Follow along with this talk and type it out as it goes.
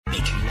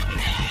Make him look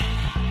mad.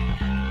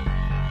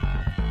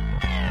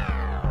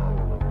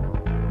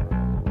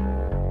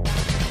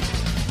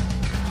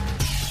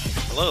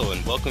 Hello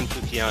and welcome to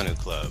Keanu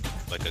Club.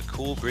 Like a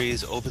cool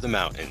breeze over the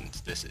mountains,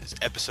 this is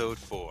episode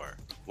 4,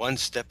 One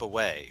Step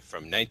Away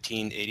from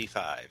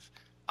 1985.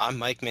 I'm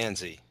Mike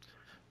Manzi.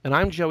 And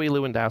I'm Joey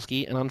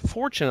Lewandowski, and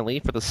unfortunately,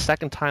 for the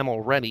second time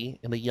already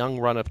in the young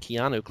run of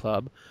Keanu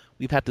Club,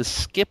 we've had to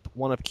skip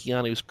one of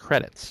Keanu's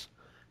credits.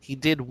 He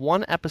did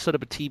one episode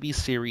of a TV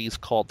series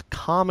called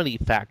Comedy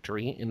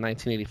Factory in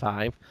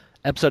 1985,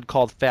 episode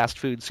called Fast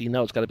Food, so you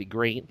know it's got to be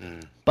great.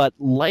 But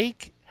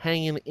like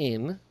Hanging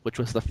In, which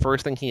was the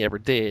first thing he ever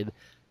did,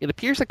 it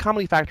appears that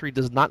Comedy Factory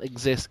does not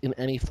exist in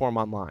any form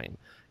online.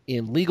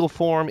 In legal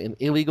form, in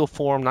illegal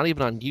form, not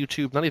even on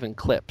YouTube, not even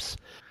clips.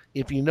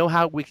 If you know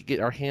how we could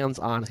get our hands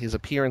on his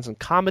appearance in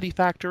Comedy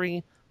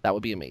Factory, that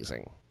would be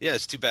amazing. Yeah,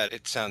 it's too bad.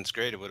 It sounds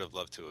great. I would have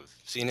loved to have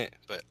seen it,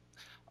 but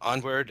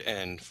onward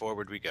and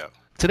forward we go.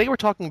 Today we're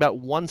talking about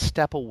One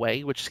Step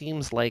Away, which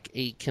seems like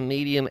a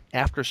Canadian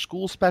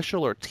after-school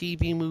special or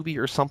TV movie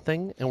or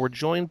something, and we're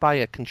joined by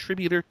a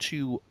contributor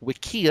to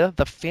Wikia,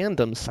 the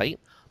fandom site,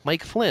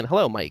 Mike Flynn.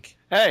 Hello, Mike.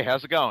 Hey,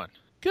 how's it going?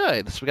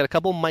 Good. So we got a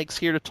couple mics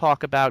here to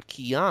talk about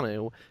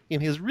Keanu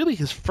in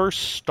his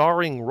first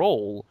starring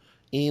role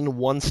in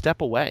One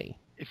Step Away.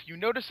 If you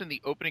notice in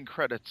the opening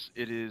credits,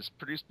 it is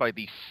produced by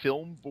the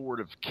Film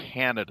Board of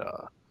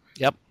Canada.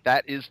 Yep.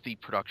 That is the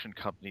production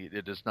company.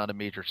 It is not a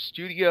major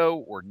studio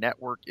or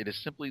network. It is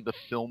simply the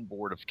Film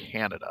Board of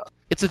Canada.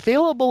 It's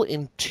available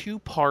in 2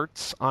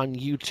 parts on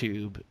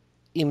YouTube.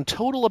 In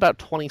total, about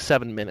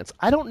 27 minutes.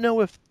 I don't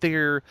know if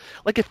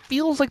it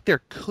feels like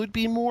there could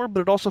be more,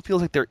 but it also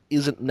feels like there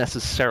isn't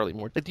necessarily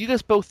more. Do you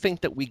guys both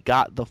think that we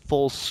got the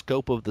full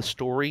scope of the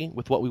story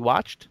with what we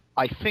watched?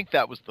 I think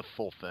that was the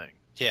full thing.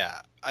 Yeah,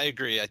 I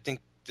agree. I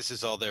think this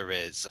is all there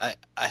is.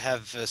 I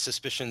have a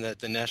suspicion that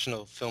the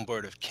National Film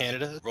Board of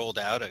Canada rolled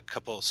out a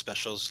couple of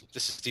specials.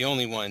 This is the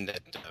only one that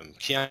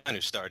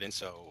Keanu starred in,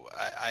 so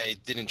I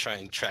didn't try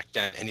and track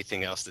down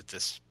anything else that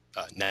this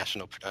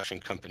national production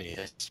company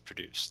has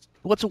produced.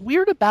 What's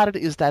weird about it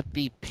is that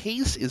the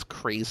pace is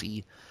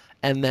crazy,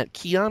 and that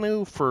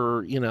Keanu,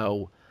 for,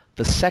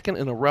 the second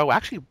in a row,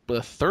 actually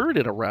the third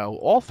in a row,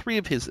 all 3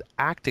 of his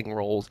acting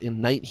roles in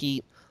Night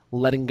Heat,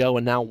 Letting Go,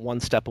 and now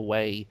One Step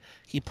Away,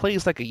 he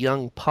plays like a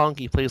young punk,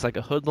 he plays like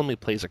a hoodlum, he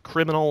plays a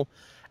criminal,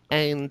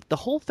 and the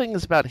whole thing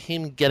is about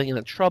him getting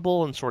into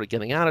trouble and sort of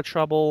getting out of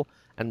trouble,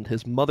 and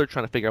his mother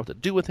trying to figure out what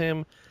to do with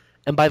him.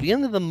 And by the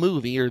end of the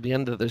movie, or the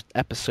end of this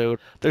episode,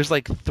 there's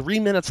like 3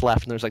 minutes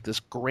left, and there's like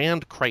this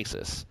grand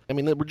crisis. I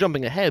mean, we're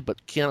jumping ahead,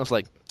 but Keanu's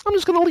like, I'm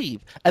just going to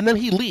leave. And then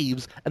he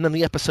leaves, and then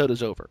the episode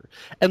is over.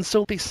 And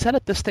so they set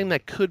up this thing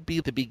that could be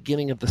the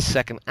beginning of the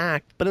second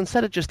act, but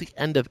instead it's just the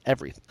end of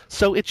everything.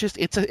 So it's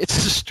a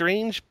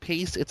strange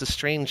pace, it's a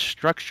strange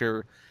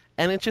structure,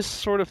 and it's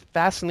just sort of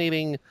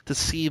fascinating to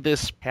see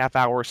this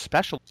half-hour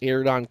special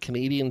aired on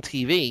Canadian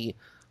TV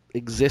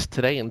exist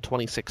today in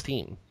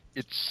 2016.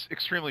 It's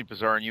extremely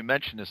bizarre, and you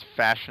mentioned his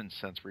fashion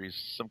sense where he's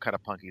some kind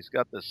of punk. He's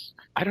got this,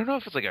 I don't know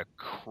if it's like a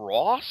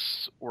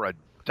cross or a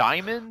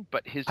diamond,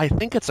 but I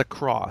think it's a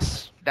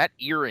cross. That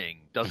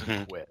earring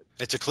doesn't quit.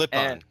 It's a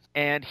clip-on.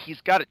 And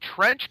he's got a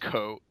trench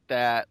coat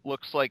that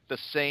looks like the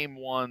same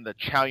one that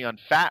Chow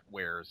Yun-Fat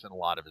wears in a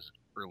lot of his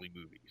early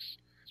movies.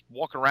 He's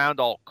walking around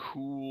all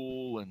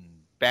cool and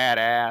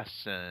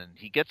badass, and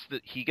he gets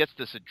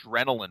this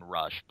adrenaline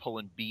rush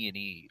pulling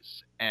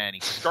B&Es, and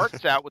he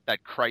starts out with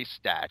that Christ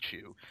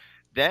statue.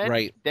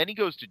 Then he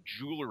goes to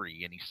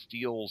jewelry and he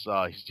steals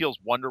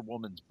Wonder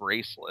Woman's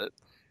bracelet.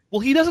 Well,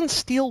 he doesn't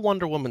steal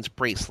Wonder Woman's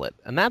bracelet,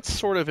 and that's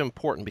sort of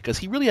important because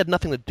he really had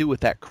nothing to do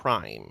with that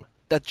crime.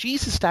 That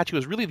Jesus statue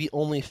is really the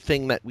only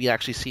thing that we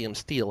actually see him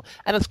steal.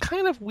 And it's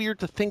kind of weird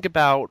to think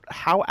about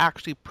how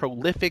actually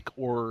prolific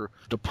or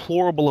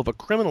deplorable of a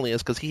criminal he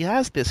is, because he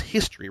has this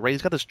history, right?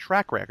 He's got this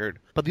track record.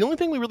 But the only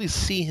thing we really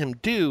see him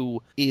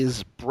do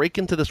is break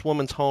into this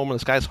woman's home, or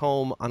this guy's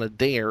home, on a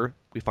dare,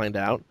 we find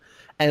out.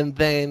 And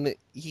then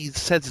he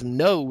says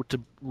no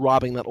to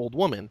robbing that old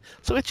woman.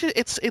 So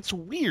it's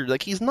weird.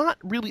 Like, he's not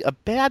really a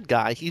bad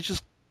guy. He's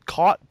just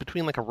caught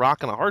between like a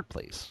rock and a hard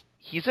place.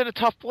 He's in a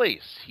tough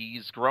place.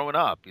 He's growing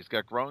up. He's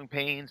got growing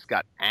pains,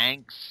 got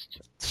angst.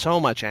 So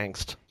much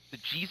angst. The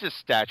Jesus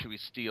statue he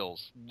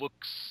steals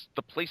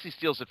the place he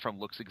steals it from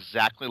looks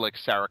exactly like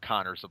Sarah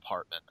Connor's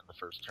apartment in the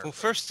first Terminator. Well,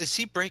 first, is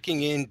he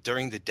breaking in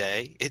during the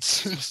day? It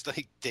seems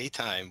like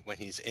daytime when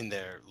he's in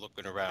there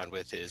looking around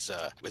with his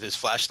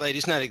flashlight.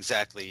 He's not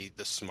exactly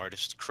the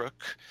smartest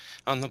crook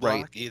on the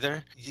block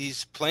either.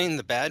 He's playing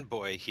the bad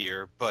boy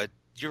here, but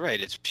you're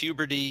right, it's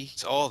puberty,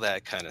 it's all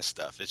that kind of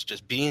stuff. It's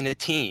just being a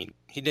teen.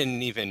 He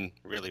didn't even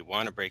really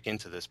want to break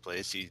into this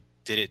place. He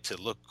did it to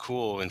look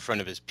cool in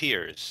front of his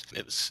peers.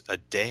 It was a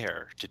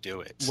dare to do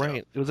it. So.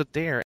 Right, it was a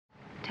dare.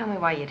 Tell me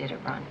why you did it,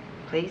 Ron,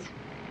 please.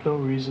 No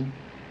reason.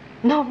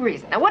 No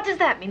reason. Now, what does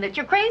that mean? That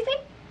you're crazy?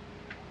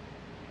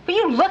 Will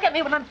you look at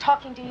me when I'm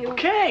talking to you?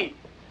 Okay.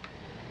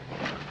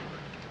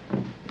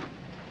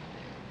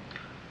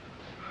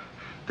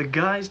 The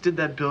guys did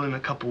that billing a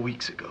couple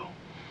weeks ago.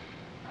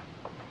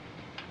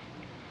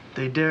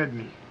 They dared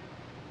me.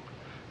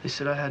 They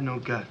said I had no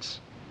guts.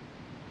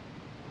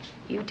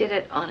 You did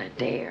it on a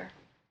dare.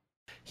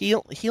 He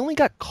only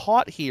got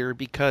caught here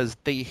because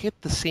they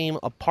hit the same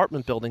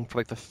apartment building for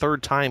like the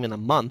third time in a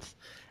month,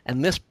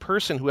 and this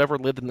person, whoever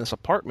lived in this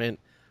apartment,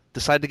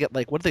 decided to get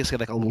like, what did they say,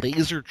 like a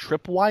laser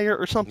tripwire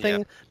or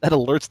something that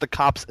alerts the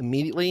cops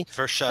immediately.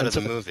 First shot of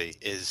the movie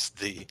is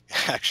the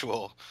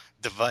actual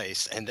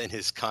device, and then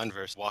his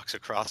Converse walks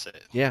across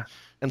it. Yeah,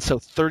 and so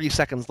 30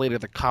 seconds later,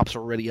 the cops are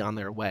already on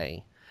their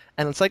way.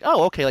 And it's like,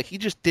 oh, okay, like he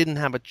just didn't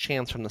have a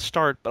chance from the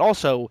start, but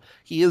also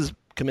he is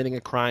committing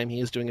a crime, he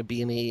is doing a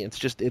B&E.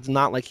 It's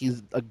not like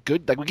he's a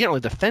good, like we can't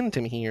really defend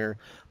him here,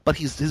 but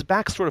his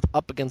back's sort of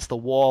up against the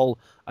wall,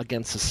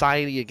 against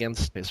society,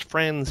 against his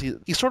friends.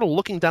 He's sort of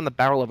looking down the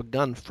barrel of a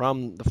gun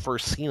from the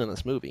first scene in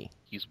this movie.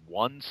 He's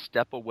one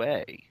step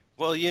away.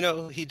 Well, you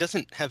know, he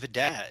doesn't have a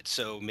dad,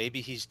 so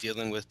maybe he's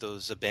dealing with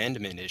those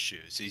abandonment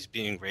issues. He's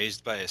being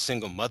raised by a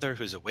single mother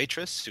who's a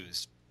waitress,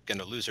 who's going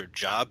to lose her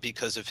job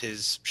because of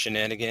his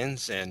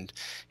shenanigans, and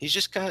he's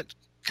just got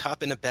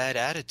copping a bad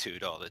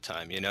attitude all the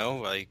time, you know?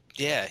 Like,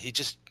 yeah, he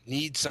just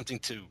needs something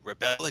to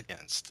rebel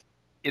against.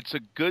 It's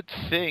a good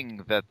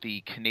thing that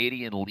the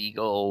Canadian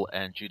legal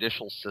and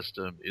judicial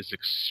system is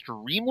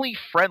extremely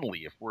friendly,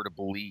 if we're to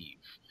believe,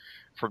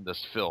 from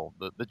this film.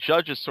 The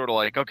judge is sort of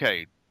like,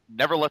 okay,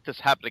 never let this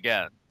happen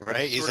again.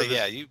 Right? He's like,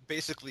 yeah, you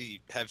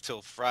basically have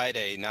till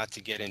Friday not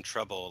to get in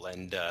trouble,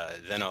 and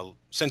then I'll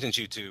sentence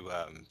you to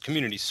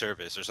community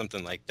service or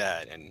something like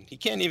that. And he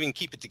can't even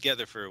keep it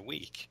together for a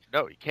week.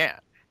 No, he can't.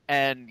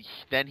 And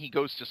then he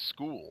goes to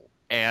school.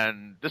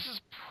 And this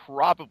is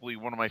probably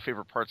one of my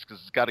favorite parts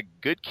because it's got a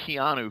good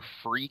Keanu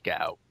freak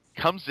out.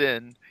 Comes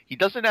in, he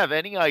doesn't have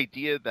any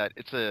idea that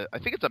I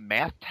think it's a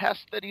math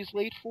test that he's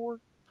late for.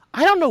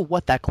 I don't know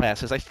what that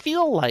class is. I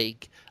feel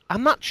like,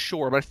 I'm not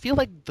sure, but I feel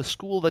like the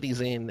school that he's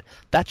in,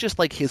 that's just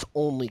like his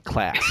only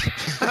class.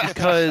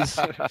 Because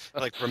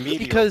like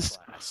remedial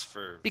class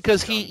for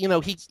because he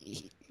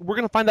we're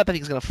going to find out that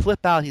he's going to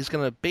flip out. He's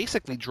going to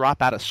basically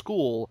drop out of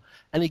school,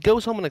 and he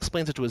goes home and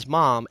explains it to his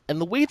mom. And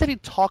the way that he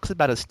talks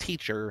about his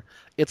teacher,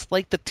 it's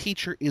like the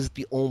teacher is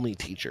the only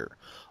teacher.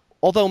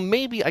 Although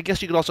maybe, I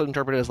guess you could also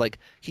interpret it as like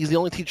he's the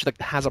only teacher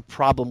that has a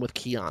problem with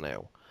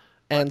Keanu.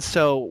 And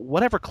so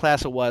whatever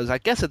class it was, I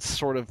guess it's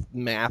sort of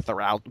math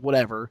or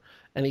whatever.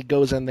 And he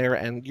goes in there,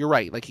 and you're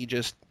right. Like he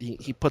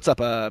puts up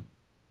a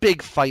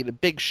big fight, a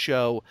big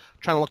show,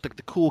 trying to look like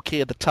the cool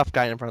kid, the tough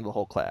guy in front of the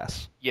whole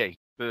class. Yeah,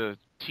 the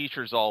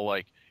teacher's all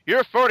like,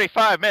 "You're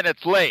 45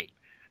 minutes late,"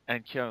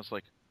 and Keanu's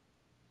like,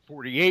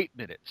 48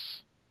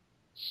 minutes,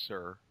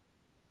 sir.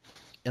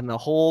 And the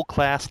whole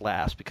class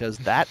laughs because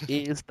that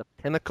is the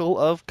pinnacle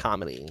of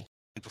comedy.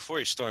 Before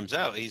he storms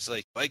out, he's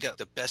like, I got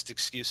the best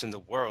excuse in the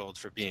world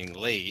for being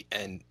late,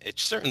 and it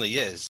certainly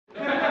is.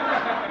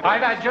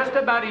 I've had just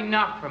about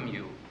enough from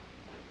you.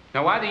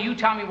 Now, either you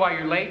tell me why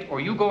you're late, or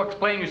you go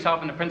explain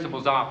yourself in the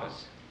principal's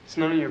office. It's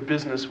none of your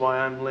business why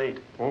I'm late.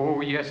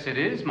 Oh, yes, it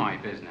is my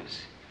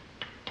business.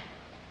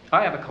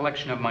 I have a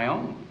collection of my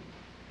own.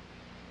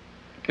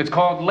 It's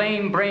called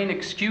Lame Brain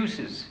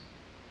Excuses,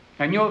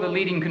 and you're the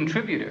leading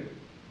contributor.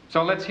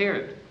 So let's hear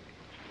it.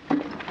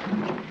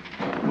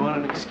 You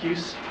want an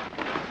excuse?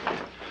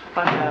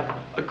 I have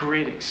a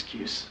great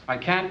excuse. I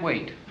can't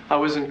wait. I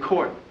was in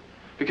court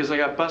because I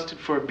got busted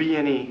for a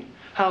B&E.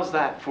 How's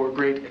that for a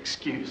great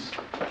excuse?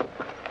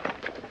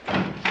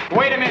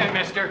 Wait a minute,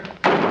 mister.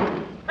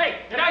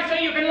 Hey, did I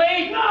say you can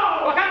leave? No!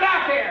 Well, come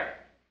back here!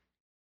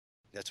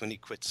 That's when he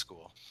quit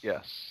school.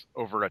 Yes,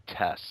 over a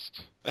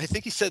test. I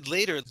think he said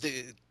later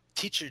the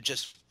teacher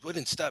just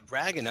wouldn't stop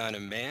ragging on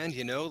him, man.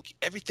 You know,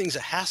 everything's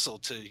a hassle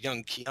to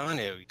young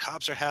Keanu.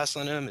 Cops are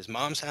hassling him. His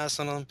mom's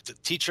hassling him. The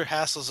teacher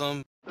hassles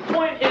him. The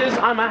point is,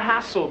 I'm a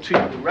hassle to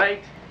you,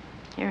 right?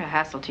 You're a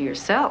hassle to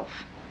yourself.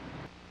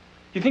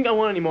 You think I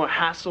want any more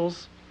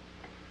hassles?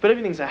 But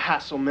everything's a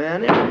hassle,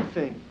 man.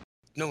 Everything.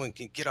 No one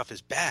can get off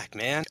his back,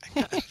 man.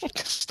 I'm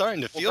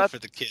starting to feel for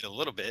the kid a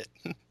little bit.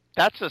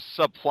 That's a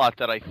subplot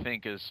that I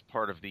think is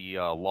part of the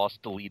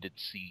lost deleted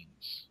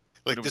scenes.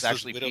 Like it this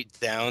was whittled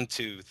down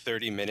to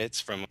 30 minutes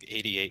from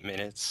 88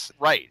 minutes.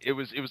 Right. It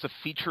was a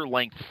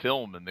feature-length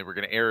film, and they were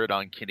going to air it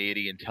on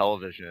Canadian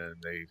television.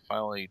 They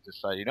finally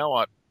decided, you know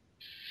what?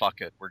 Fuck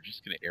it. We're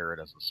just going to air it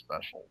as a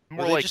special.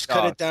 Well, they just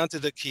cut it down to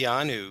the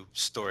Keanu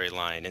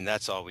storyline, and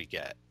that's all we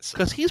get.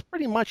 Because he's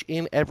pretty much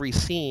in every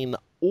scene,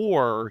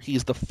 or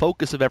he's the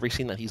focus of every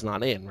scene that he's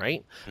not in,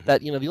 right? Mm-hmm.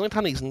 That, the only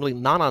time he's really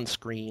not on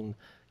screen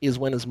is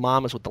when his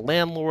mom is with the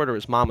landlord or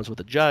his mom is with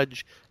the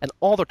judge, and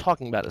all they're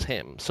talking about is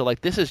him. So,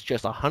 like, this is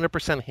just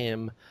 100%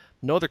 him.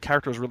 No other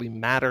characters really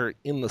matter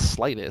in the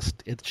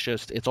slightest.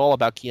 It's all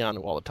about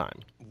Keanu all the time.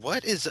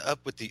 What is up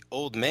with the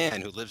old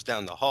man who lives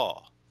down the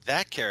hall?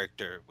 That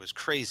character was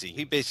crazy.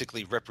 He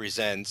basically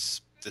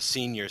represents the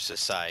senior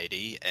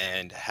society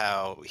and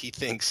how he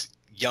thinks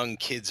young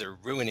kids are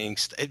ruining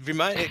it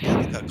reminded me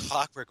of like a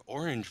Clockwork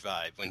Orange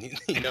vibe when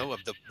of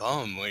the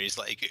bum, where he's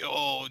like,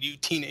 oh, you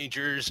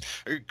teenagers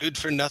are good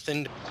for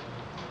nothing.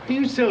 Are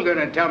you still going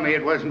to tell me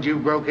it wasn't you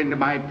broke into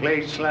my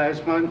place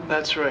last month?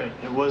 That's right.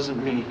 It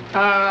wasn't me.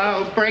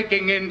 Oh,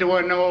 breaking into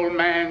an old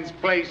man's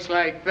place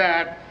like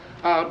that.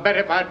 I'll bet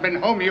if I'd been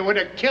home, you would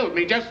have killed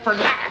me just for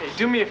that. Hey,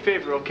 do me a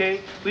favor,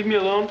 okay? Leave me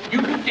alone.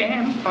 You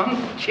damn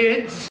punk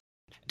kids.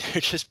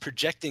 They're just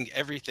projecting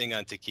everything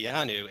onto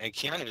Keanu, and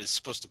Keanu is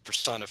supposed to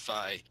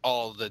personify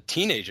all the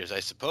teenagers, I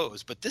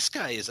suppose. But this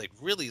guy is like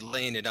really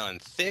laying it on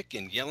thick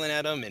and yelling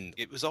at them, and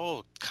it was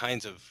all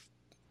kinds of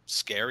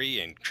scary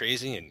and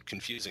crazy and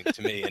confusing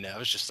to me. And I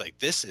was just like,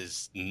 this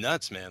is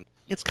nuts, man.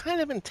 It's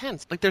kind of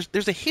intense. Like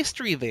there's a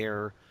history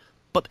there,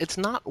 but it's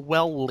not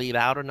well laid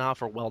out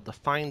enough or well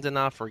defined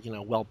enough or,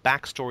 well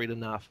backstoried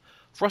enough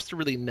for us to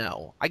really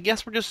know. I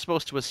guess we're just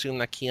supposed to assume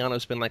that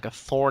Keanu's been like a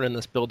thorn in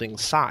this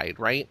building's side,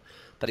 right?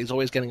 That he's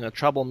always getting into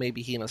trouble.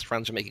 Maybe he and his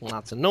friends are making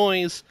lots of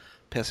noise,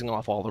 pissing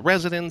off all the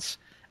residents,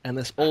 and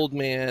this old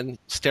man,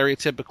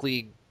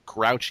 stereotypically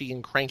grouchy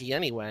and cranky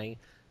anyway,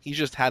 he's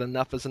just had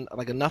enough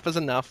enough is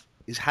enough.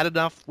 He's had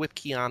enough with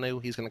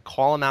Keanu. He's going to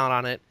call him out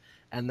on it,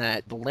 and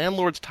that the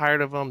landlord's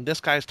tired of him.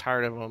 This guy's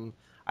tired of him.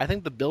 I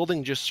think the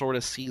building just sort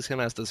of sees him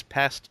as this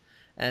pest,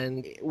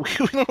 and we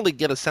don't really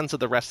get a sense of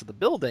the rest of the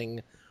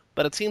building,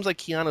 but it seems like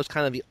Keanu's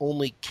kind of the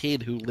only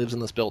kid who lives in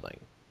this building.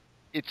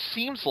 It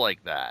seems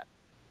like that,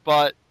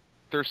 but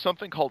there's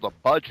something called a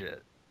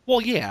budget.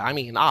 Well, yeah, I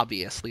mean,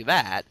 obviously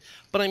that,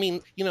 but I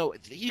mean,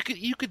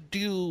 you could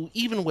do,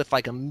 even with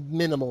like a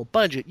minimal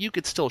budget, you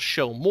could still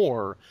show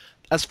more.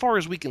 As far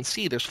as we can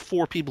see, there's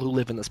 4 people who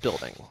live in this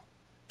building.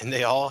 And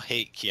they all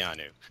hate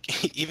Keanu.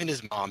 Even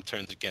his mom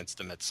turns against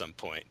him at some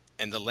point.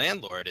 And the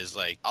landlord is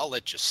like, I'll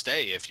let you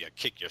stay if you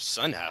kick your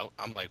son out.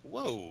 I'm like,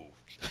 whoa.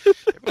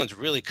 Everyone's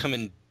really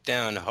coming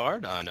down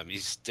hard on him.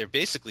 They're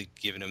basically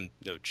giving him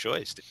no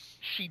choice.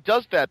 She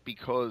does that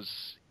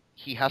because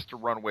he has to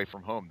run away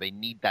from home. They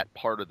need that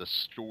part of the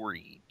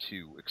story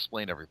to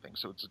explain everything.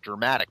 So it's a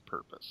dramatic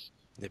purpose.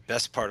 The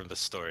best part of the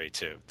story,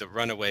 too. The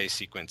runaway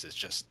sequence is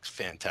just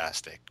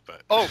fantastic.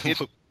 But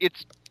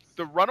it's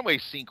the runaway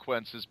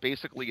sequence is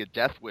basically a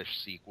Death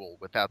Wish sequel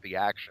without the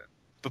action.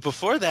 But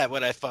before that,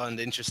 what I found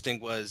interesting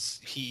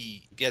was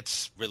he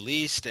gets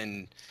released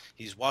and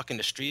he's walking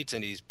the streets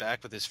and he's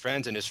back with his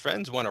friends, and his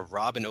friends want to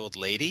rob an old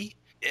lady.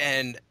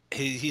 And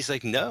he's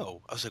like,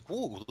 no. I was like,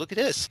 whoa, look at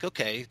this.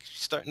 Okay, he's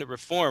starting to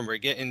reform. We're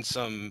getting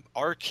some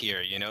arc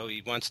here,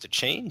 He wants to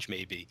change,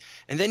 maybe.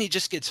 And then he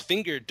just gets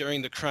fingered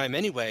during the crime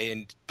anyway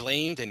and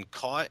blamed and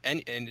caught.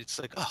 And it's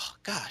like, oh,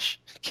 gosh,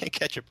 can't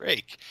catch a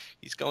break.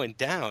 He's going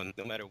down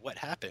no matter what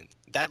happened.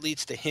 That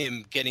leads to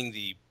him getting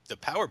the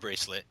power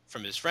bracelet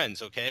from his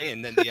friends, okay?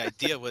 And then the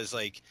idea was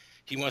like,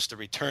 he wants to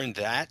return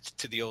that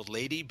to the old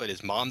lady, but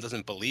his mom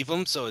doesn't believe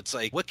him. So it's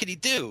like, what could he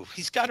do?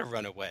 He's got to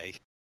run away.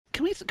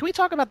 Can we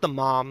talk about the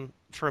mom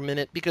for a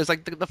minute? Because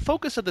like the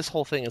focus of this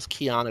whole thing is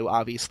Keanu,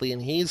 obviously,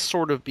 and he's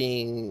sort of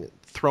being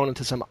thrown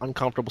into some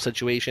uncomfortable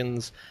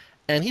situations,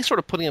 and he's sort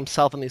of putting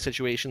himself in these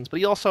situations,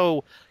 but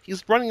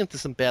he's running into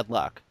some bad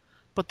luck.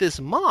 But this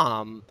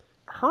mom,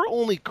 her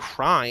only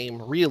crime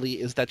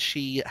really is that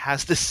she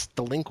has this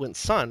delinquent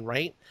son,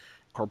 right?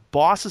 Her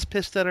boss is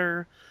pissed at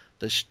her.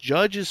 This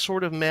judge is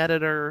sort of mad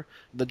at her.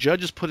 The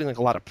judge is putting like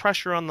a lot of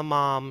pressure on the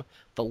mom.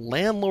 The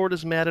landlord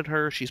is mad at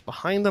her. She's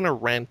behind on her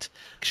rent.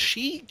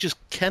 She just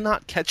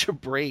cannot catch a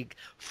break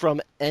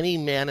from any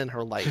man in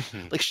her life.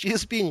 Like, she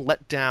is being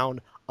let down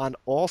on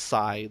all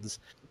sides.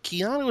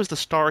 Keanu is the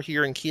star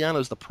here, and Keanu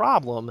is the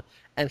problem,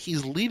 and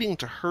he's leading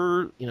to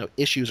her,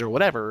 issues or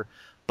whatever.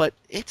 But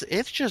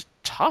it's just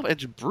tough.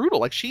 It's brutal.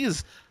 Like,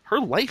 her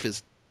life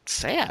is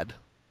sad.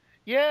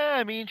 Yeah,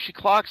 I mean, she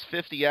clocks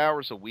 50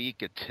 hours a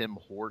week at Tim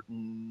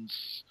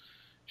Hortons.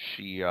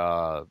 She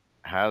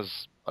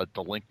has a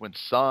delinquent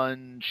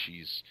son.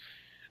 She's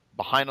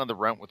behind on the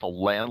rent with a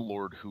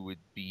landlord who would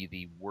be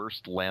the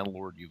worst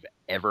landlord you've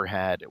ever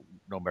had,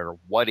 no matter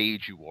what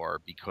age you are,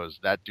 because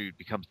that dude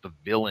becomes the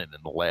villain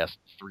in the last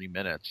 3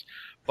 minutes.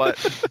 But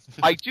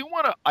I do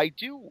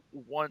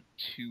want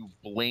to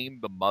blame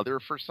the mother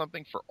for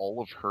something, for all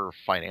of her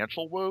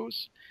financial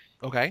woes.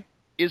 Okay.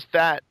 Is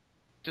that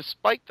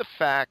despite the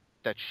fact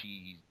that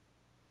she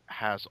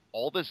has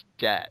all this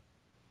debt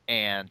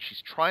and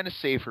she's trying to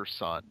save her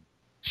son,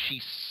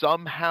 she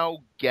somehow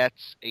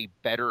gets a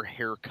better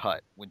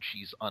haircut when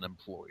she's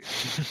unemployed.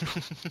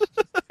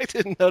 I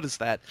didn't notice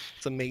that.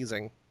 It's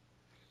amazing.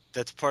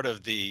 That's part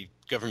of the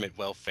government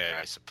welfare,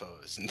 I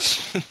suppose. And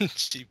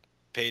she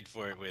paid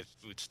for it with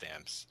food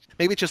stamps.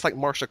 Maybe it's just like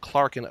Marcia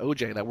Clark and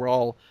OJ, that we're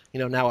all,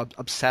 now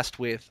obsessed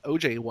with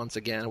OJ once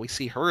again. We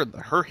see her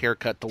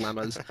haircut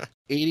dilemmas,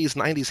 80s,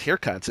 90s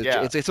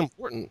haircuts. It's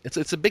important.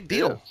 It's a big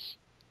deal.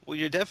 Well,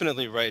 you're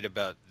definitely right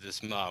about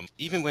this mom.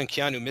 Even when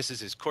Keanu misses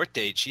his court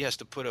date, she has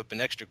to put up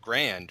an extra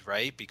 $1,000,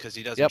 right? Because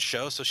he doesn't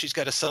show, so she's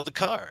got to sell the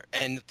car.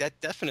 And that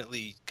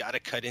definitely got to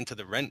cut into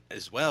the rent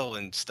as well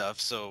and stuff.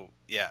 So,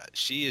 yeah,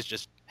 she is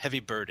just heavy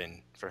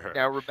burden for her.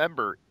 Now,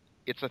 remember,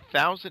 it's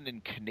 1,000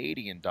 in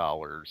Canadian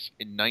dollars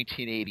in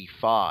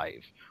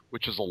 1985,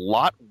 which is a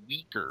lot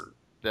weaker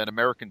than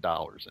American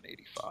dollars in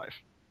 85.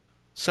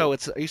 So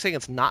are you saying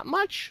it's not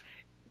much?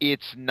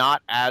 It's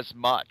not as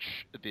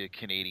much the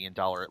Canadian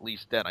dollar, at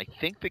least then. I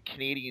think the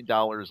Canadian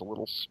dollar is a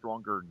little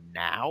stronger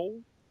now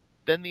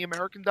than the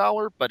American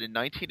dollar, but in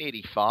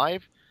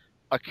 1985,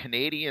 a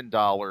Canadian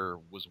dollar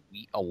was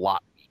a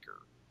lot weaker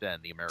than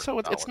the American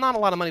dollar. So it's not a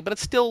lot of money, but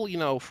it's still,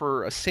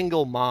 for a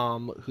single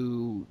mom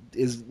who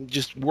is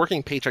just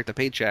working paycheck to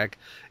paycheck,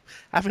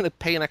 having to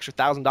pay an extra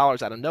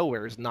 $1,000 out of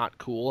nowhere is not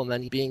cool, and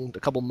then being a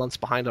couple months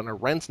behind on her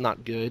rent's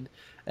not good,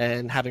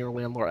 and having her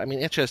landlord. I mean,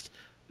 it's just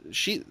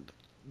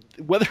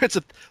whether it's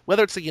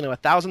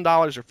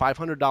 $1,000 or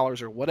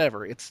 $500 or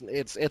whatever, it's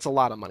a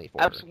lot of money for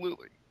her.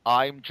 Absolutely.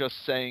 I'm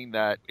just saying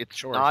that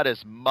it's not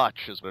as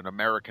much as an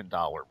American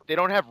dollar. They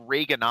don't have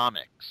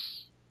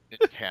Reaganomics in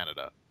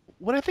Canada.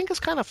 What I think is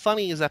kind of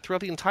funny is that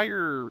throughout the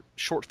entire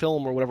short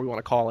film, or whatever we want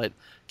to call it,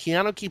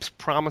 Keanu keeps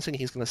promising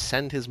he's going to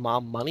send his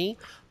mom money,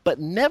 but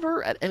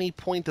never at any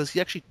point does he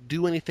actually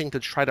do anything to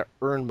try to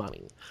earn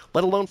money,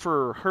 let alone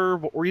for her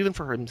or even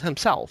for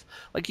himself.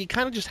 Like, he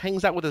kind of just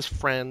hangs out with his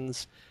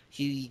friends.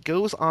 He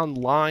goes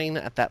online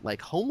at that,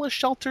 homeless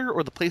shelter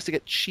or the place to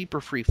get cheap or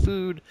free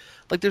food.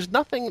 There's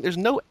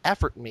no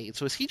effort made.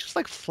 So is he just,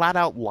 flat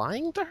out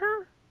lying to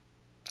her?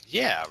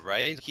 Yeah,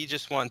 right? He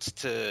just wants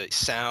to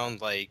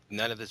sound like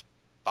none of this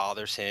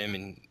bothers him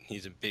and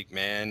he's a big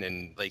man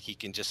and, he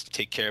can just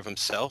take care of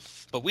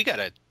himself. But we got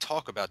to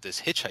talk about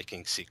this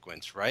hitchhiking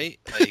sequence, right?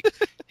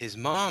 His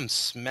mom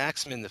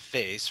smacks him in the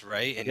face,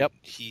 right? And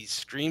he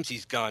screams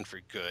he's gone for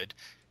good.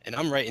 And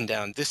I'm writing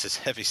down, this is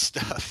heavy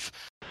stuff.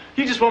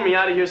 You just want me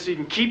out of here so you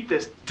can keep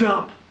this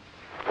dump.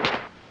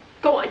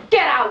 Go on,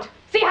 get out.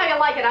 See how you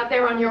like it out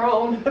there on your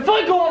own. If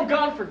I go, I'm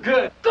gone for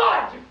good.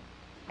 Good.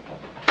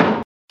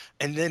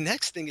 And then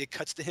next thing, it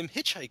cuts to him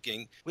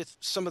hitchhiking with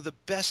some of the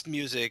best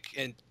music.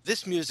 And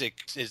this music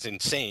is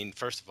insane,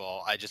 first of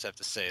all. I just have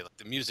to say,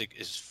 the music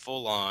is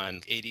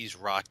full-on 80s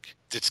rock.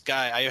 This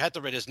guy, I had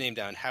to write his name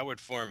down, Howard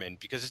Foreman,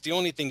 because it's the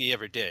only thing he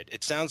ever did.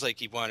 It sounds like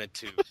he wanted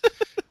to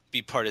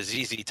be part of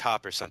ZZ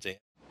Top or something.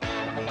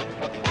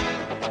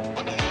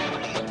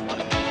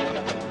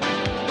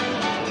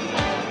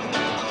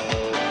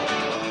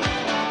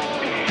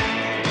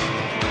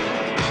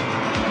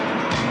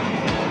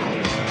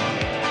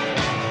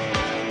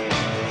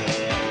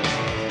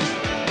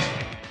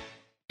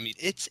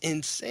 It's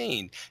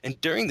insane. And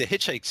during the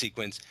hitchhike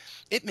sequence,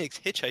 it makes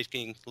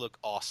hitchhiking look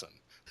awesome.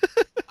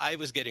 I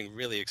was getting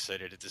really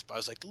excited at this. I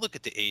was like, look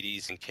at the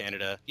 80s in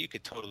Canada. You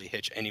could totally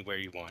hitch anywhere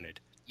you wanted.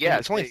 Yeah,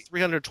 it's only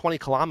 320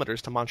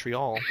 kilometers to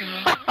Montreal.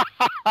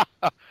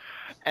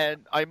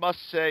 And I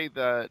must say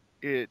that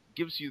it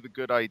gives you the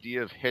good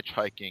idea of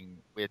hitchhiking,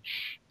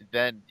 which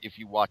then if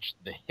you watch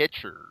The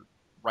Hitcher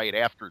right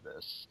after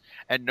this,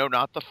 and no,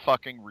 not the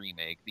fucking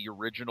remake, the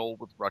original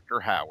with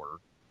Rutger Hauer,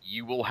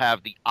 you will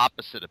have the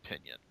opposite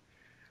opinion.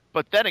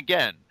 But then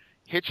again,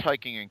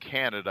 hitchhiking in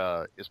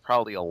Canada is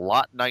probably a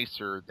lot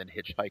nicer than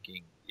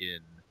hitchhiking in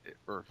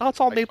Earth. Oh, it's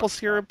all maple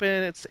syrup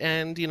in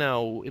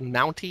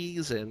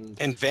Mounties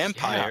and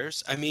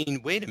vampires. Yeah. I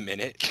mean, wait a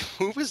minute.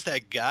 Who was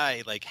that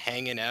guy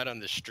hanging out on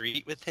the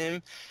street with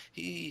him?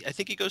 I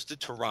think he goes to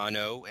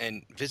Toronto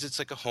and visits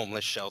a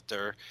homeless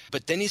shelter,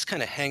 but then he's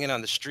kind of hanging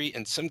on the street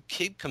and some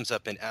kid comes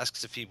up and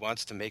asks if he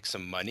wants to make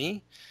some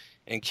money.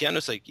 And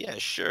Keanu's like, yeah,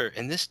 sure.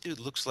 And this dude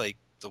looks like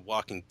The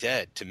Walking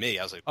Dead to me.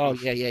 I was like, oh,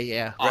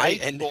 yeah.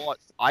 Right?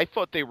 I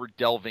thought they were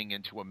delving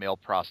into a male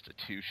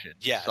prostitution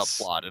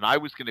subplot. And I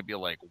was going to be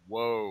like,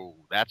 whoa,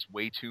 that's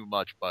way too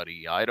much,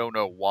 buddy. I don't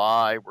know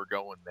why we're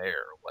going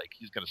there.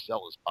 He's going to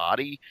sell his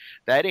body?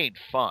 That ain't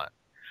fun.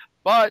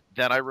 But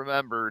then I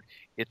remembered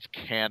it's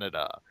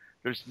Canada.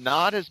 There's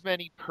not as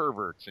many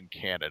perverts in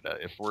Canada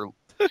if we're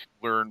to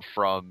learn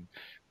from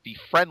the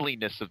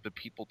friendliness of the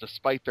people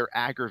despite their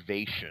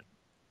aggravation.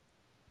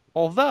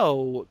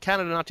 Although,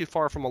 Canada not too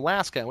far from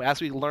Alaska, as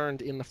we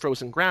learned in The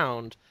Frozen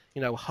Ground,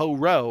 Ho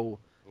Ro,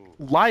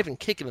 live and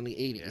kicking in the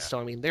 80s. Yeah. So,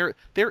 I mean, there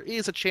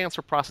is a chance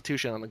for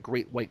prostitution on the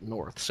Great White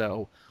North.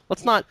 So,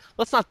 let's not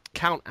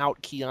count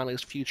out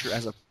Keanu's future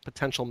as a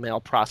potential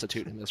male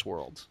prostitute in this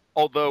world.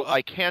 Although,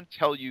 I can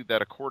tell you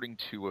that according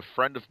to a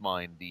friend of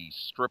mine, the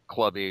strip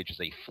club age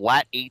is a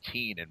flat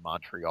 18 in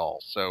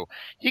Montreal. So,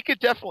 he could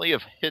definitely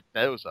have hit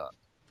those up.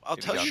 I'll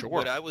tell you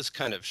what I was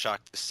kind of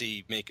shocked to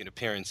see make an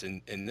appearance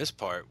in this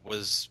part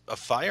was a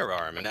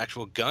firearm, an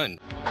actual gun.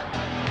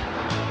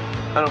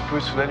 I don't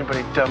boost with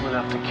anybody dumb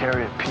enough to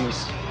carry a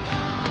piece.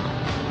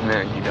 No,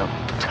 you don't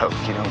toke,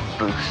 you don't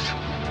boost.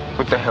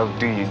 What the hell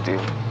do you do?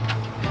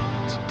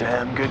 It's a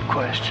damn good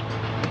question.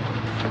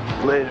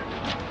 Later.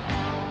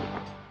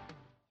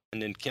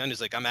 And then Keanu's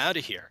like, I'm out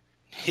of here.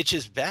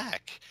 Hitches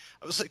back.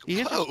 I was like,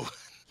 whoa.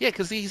 Yeah,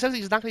 because he says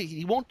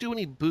he won't do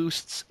any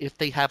boosts if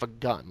they have a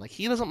gun.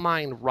 He doesn't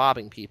mind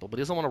robbing people, but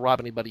he doesn't want to rob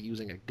anybody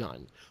using a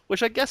gun,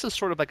 which I guess is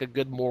sort of a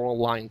good moral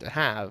line to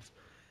have.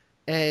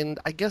 And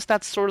I guess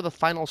that's sort of the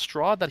final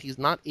straw, that he's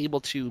not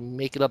able to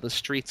make it up the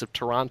streets of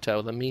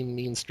Toronto, the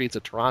mean streets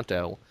of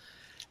Toronto.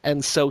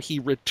 And so he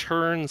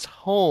returns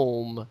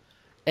home,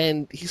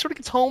 and he sort of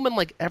gets home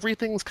and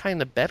everything's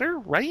kind of better,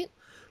 right?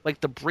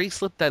 The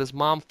bracelet that his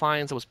mom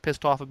finds that was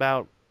pissed off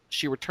about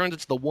She returns it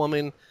to the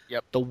woman.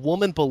 Yep. The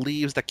woman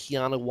believes that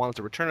Keanu wanted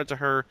to return it to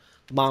her.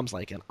 The mom's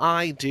like, and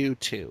I do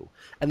too.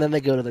 And then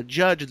they go to the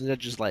judge, and the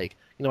judge is like,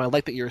 I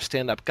like that you're a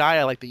stand-up guy.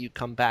 I like that you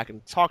come back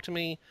and talk to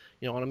me.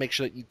 I want to make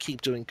sure that you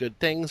keep doing good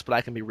things, but I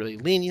can be really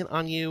lenient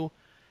on you.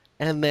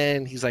 And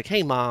then he's like,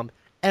 hey, Mom,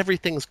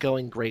 everything's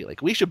going great.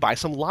 Like, we should buy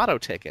some lotto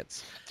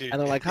tickets. Dude.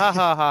 And they're like, ha,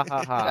 ha, ha,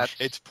 ha, ha.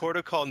 It's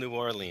Protocol New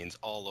Orleans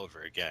all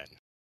over again.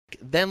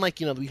 Then,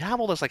 we have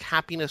all this,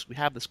 happiness. We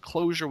have this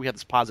closure. We have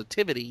this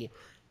positivity.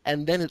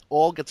 And then it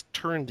all gets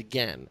turned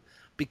again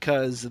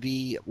because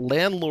the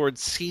landlord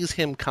sees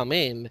him come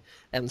in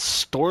and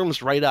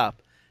storms right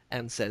up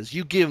and says,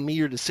 you give me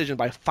your decision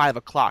by 5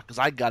 o'clock because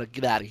I got to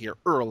get out of here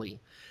early.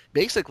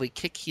 Basically,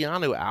 kick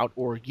Keanu out,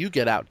 or you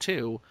get out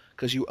too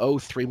because you owe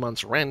 3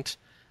 months rent.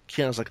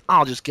 Keanu's like,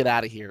 I'll just get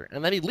out of here.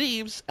 And then he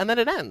leaves, and then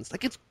it ends.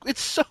 Like,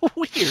 it's so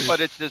weird. But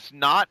it does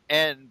not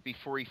end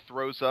before he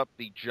throws up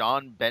the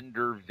John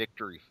Bender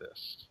victory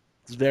fist.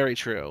 It's very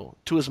true.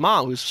 To his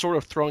mom, who's sort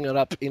of throwing it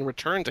up in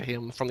return to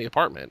him from the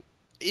apartment.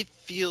 It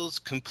feels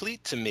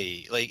complete to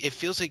me. Like, it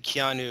feels like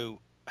Keanu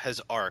has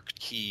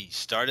arced. He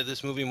started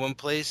this movie in one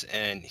place,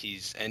 and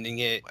he's ending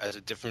it as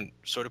a different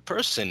sort of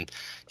person.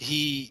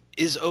 He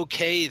is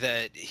okay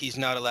that he's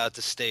not allowed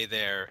to stay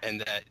there,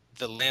 and that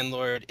the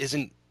landlord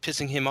isn't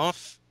pissing him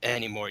off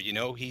anymore.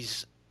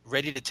 He's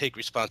ready to take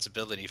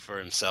responsibility for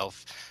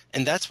himself,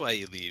 and that's why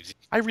he leaves.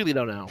 I really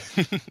don't know.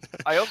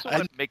 I also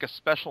want to make a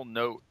special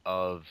note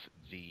of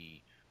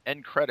the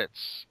end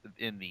credits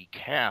in the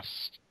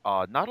cast.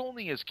 Not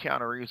only is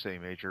Keanu Reeves a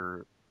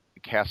major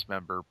cast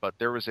member, but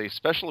there was a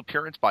special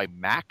appearance by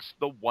Max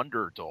the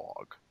Wonder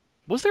Dog.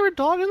 Was there a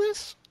dog in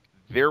this?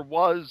 There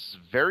was,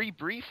 very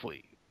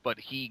briefly, but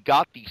he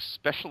got the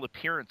special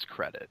appearance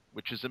credit,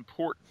 which is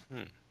important.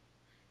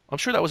 I'm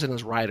sure that was in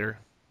his rider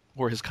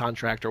or his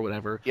contract or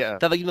whatever. Yeah.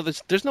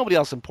 That there's nobody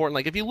else important.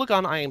 Like, if you look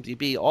on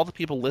IMDb, all the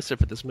people listed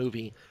for this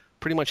movie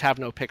pretty much have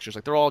no pictures.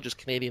 Like, they're all just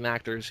Canadian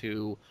actors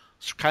who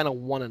kind of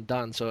one and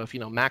done. So if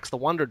Max the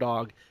Wonder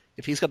Dog,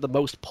 if he's got the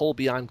most pull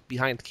behind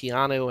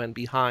Keanu and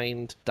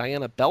behind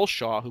Diana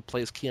Belshaw, who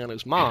plays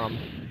Keanu's mom,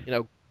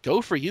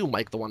 go for you,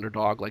 Mike the Wonder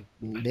Dog. Like,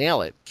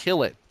 nail it,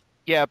 kill it.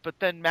 Yeah, but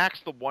then Max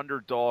the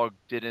Wonder Dog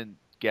didn't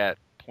get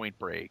Point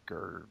Break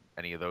or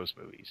any of those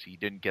movies. He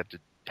didn't get to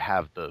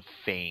have the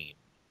fame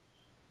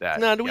that.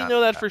 Now, do we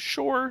know that for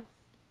sure?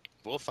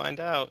 We'll find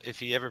out if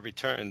he ever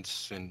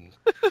returns and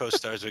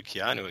co-stars with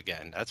Keanu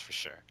again. That's for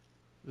sure.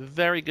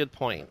 Very good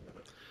point.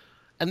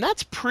 And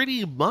that's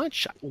pretty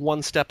much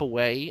one step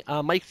away.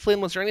 Mike Flynn,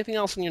 was there anything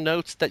else in your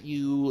notes that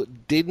you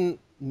didn't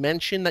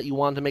mention that you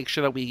wanted to make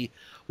sure that we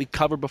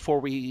covered before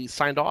we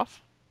signed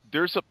off?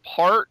 There's a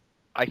part,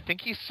 I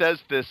think he says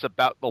this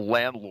about the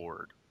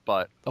landlord,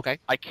 but okay.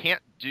 I can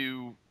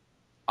do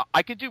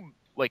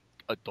like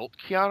adult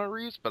Keanu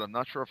Reeves, but I'm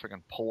not sure if I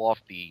can pull off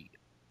the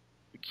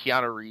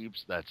Keanu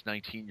Reeves that's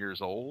 19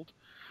 years old.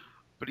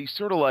 But he's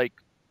sort of like,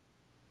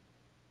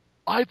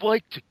 I'd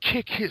like to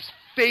kick his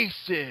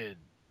face in.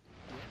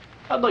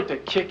 I'd like to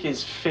kick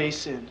his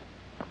face in.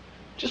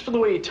 Just for the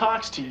way he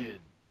talks to you.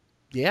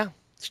 Yeah,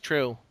 it's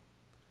true.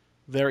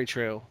 Very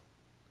true.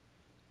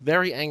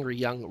 Very angry,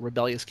 young,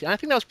 rebellious Keanu. I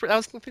think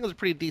that was a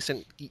pretty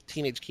decent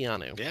teenage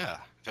Keanu. Yeah,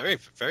 very,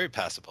 very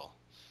passable.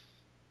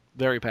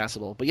 Very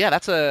passable. But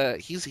yeah,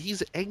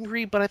 he's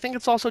angry, but I think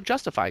it's also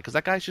justified because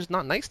that guy's just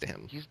not nice to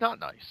him. He's not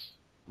nice.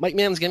 Mike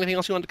Mans, anything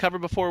else you wanted to cover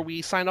before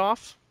we sign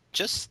off?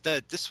 Just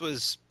that this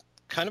was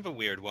kind of a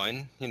weird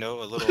one, a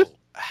little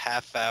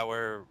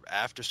half-hour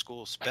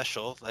after-school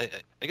special. I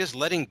guess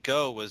Letting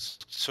Go was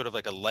sort of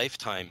like a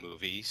Lifetime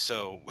movie,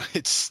 so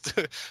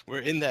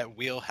we're in that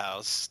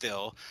wheelhouse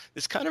still.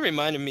 This kind of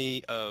reminded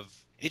me of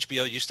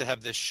HBO used to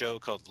have this show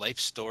called Life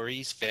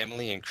Stories,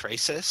 Family in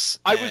Crisis.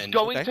 I was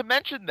going to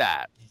mention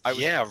that.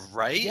 Yeah,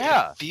 right?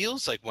 Yeah. It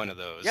feels like one of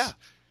those. Yeah.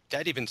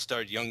 That even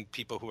starred young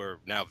people who are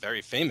now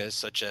very famous,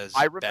 such as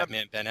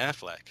Batman Ben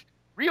Affleck.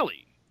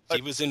 Really?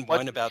 He was in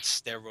one about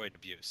steroid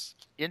abuse.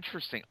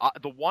 Interesting.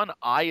 The one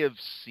I have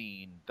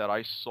seen that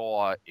I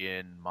saw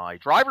in my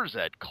driver's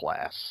ed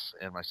class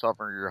in my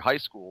sophomore year of high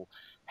school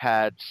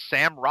had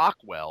Sam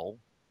Rockwell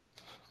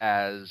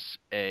as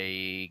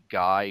a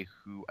guy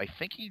who I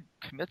think he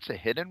commits a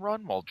hit and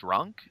run while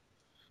drunk.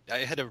 I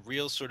had a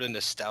real sort of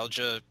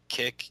nostalgia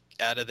kick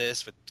out of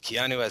this with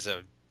Keanu as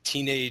a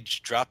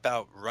teenage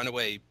dropout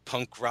runaway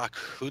punk rock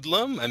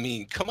hoodlum. I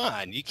mean, come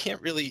on, you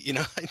can't really,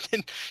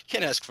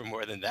 can't ask for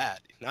more than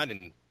that. Not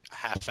in a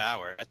half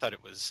hour. I thought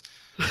it was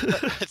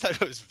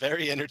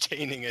very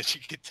entertaining, as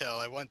you could tell.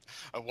 I want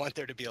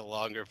there to be a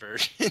longer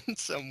version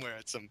somewhere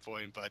at some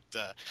point,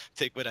 but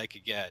take what I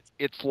could get.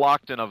 It's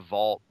locked in a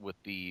vault with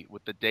the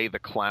Day the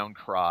Clown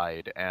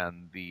Cried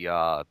and the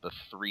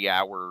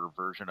 3-hour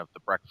version of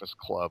The Breakfast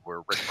Club where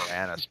Rick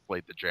Moranis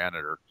played the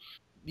janitor.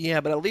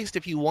 Yeah, but at least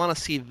if you want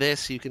to see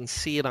this, you can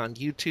see it on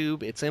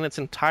YouTube. It's in its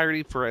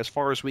entirety for as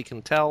far as we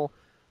can tell.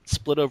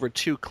 Split over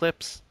 2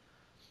 clips.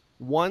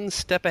 One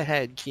Step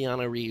Ahead,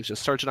 Keanu Reeves.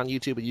 Just search it on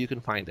YouTube and you can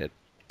find it.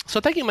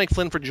 So thank you, Mike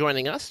Flynn, for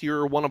joining us.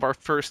 You're one of our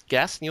first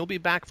guests, and you'll be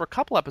back for a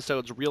couple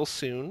episodes real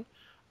soon.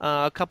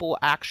 a couple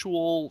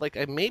actual, like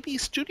maybe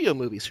studio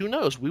movies. Who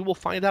knows? We will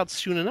find out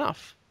soon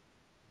enough.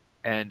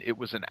 And it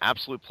was an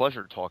absolute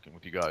pleasure talking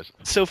with you guys.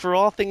 So for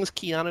all things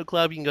Keanu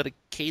Club, you can go to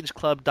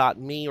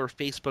cageclub.me or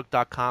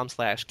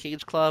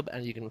facebook.com/cageclub,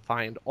 and you can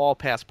find all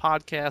past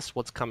podcasts,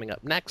 what's coming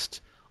up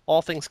next,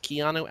 all things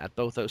Keanu at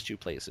both those two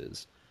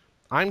places.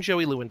 I'm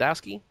Joey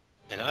Lewandowski.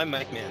 And I'm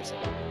Mike Manson.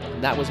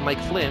 And that was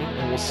Mike Flynn,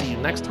 and we'll see you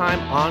next time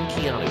on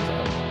Keanu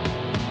Club.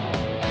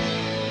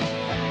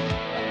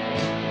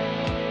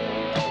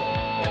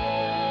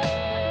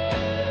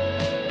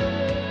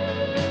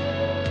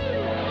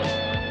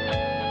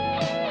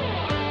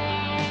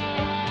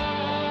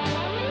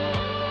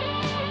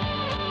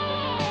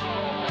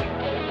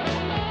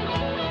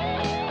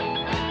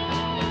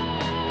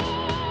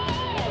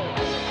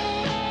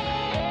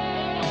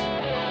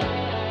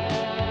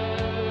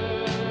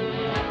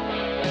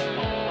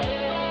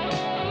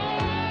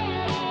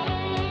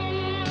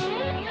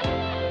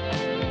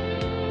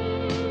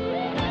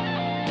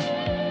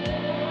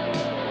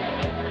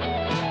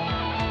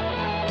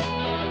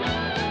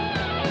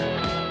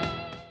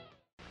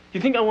 You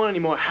think I want any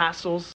more hassles?